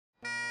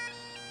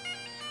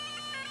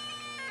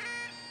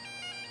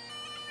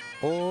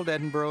Old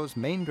Edinburgh's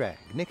main drag,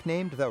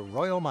 nicknamed the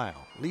Royal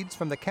Mile, leads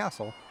from the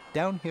castle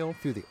downhill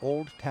through the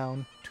old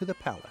town to the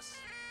palace.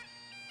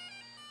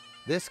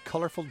 This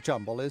colorful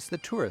jumble is the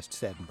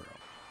tourist's Edinburgh,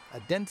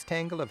 a dense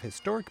tangle of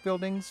historic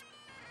buildings,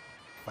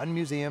 fun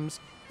museums,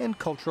 and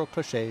cultural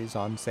cliches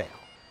on sale.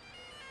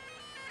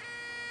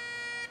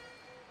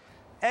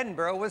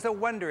 Edinburgh was a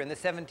wonder in the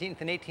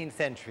 17th and 18th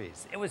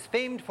centuries. It was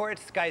famed for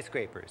its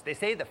skyscrapers, they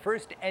say the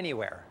first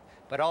anywhere,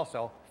 but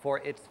also for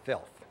its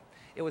filth.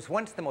 It was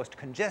once the most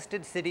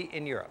congested city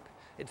in Europe.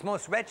 Its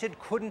most wretched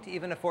couldn't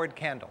even afford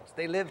candles.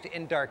 They lived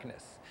in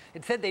darkness.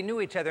 It said they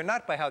knew each other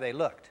not by how they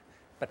looked,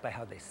 but by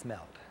how they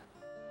smelled.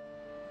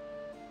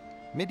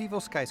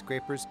 Medieval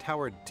skyscrapers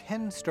towered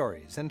 10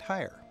 stories and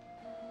higher.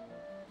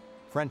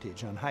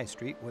 Frontage on High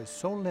Street was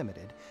so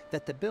limited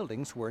that the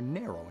buildings were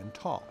narrow and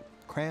tall,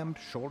 crammed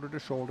shoulder to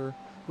shoulder,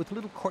 with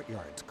little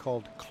courtyards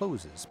called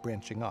closes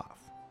branching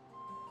off.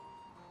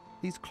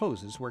 These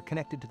closes were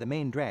connected to the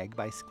main drag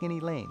by skinny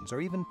lanes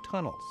or even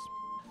tunnels.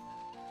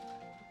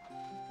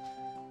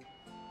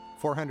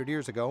 400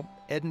 years ago,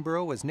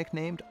 Edinburgh was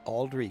nicknamed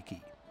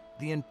Aldreeky.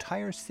 The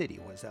entire city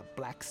was a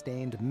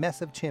black-stained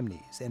mess of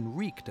chimneys and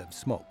reeked of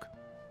smoke.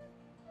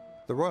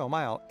 The Royal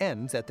Mile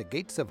ends at the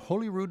gates of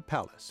Holyrood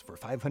Palace, for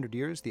 500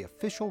 years the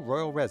official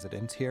royal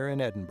residence here in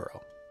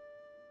Edinburgh.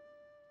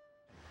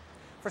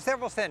 For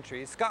several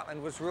centuries,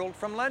 Scotland was ruled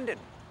from London.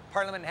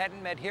 Parliament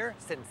hadn't met here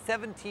since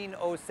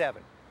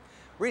 1707.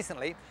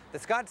 Recently, the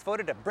Scots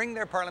voted to bring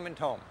their parliament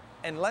home,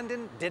 and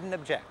London didn't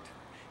object.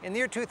 In the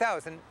year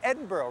 2000,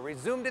 Edinburgh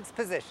resumed its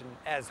position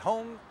as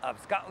home of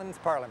Scotland's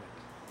parliament.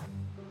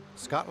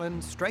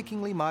 Scotland's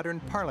strikingly modern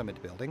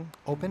parliament building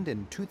opened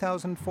in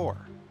 2004.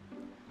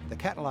 The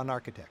Catalan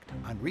architect,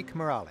 Enric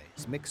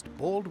Morales, mixed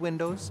bold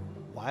windows,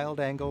 wild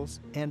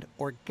angles, and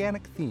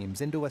organic themes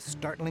into a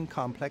startling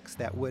complex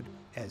that would,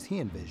 as he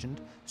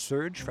envisioned,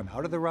 surge from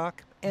out of the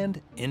rock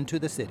and into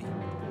the city.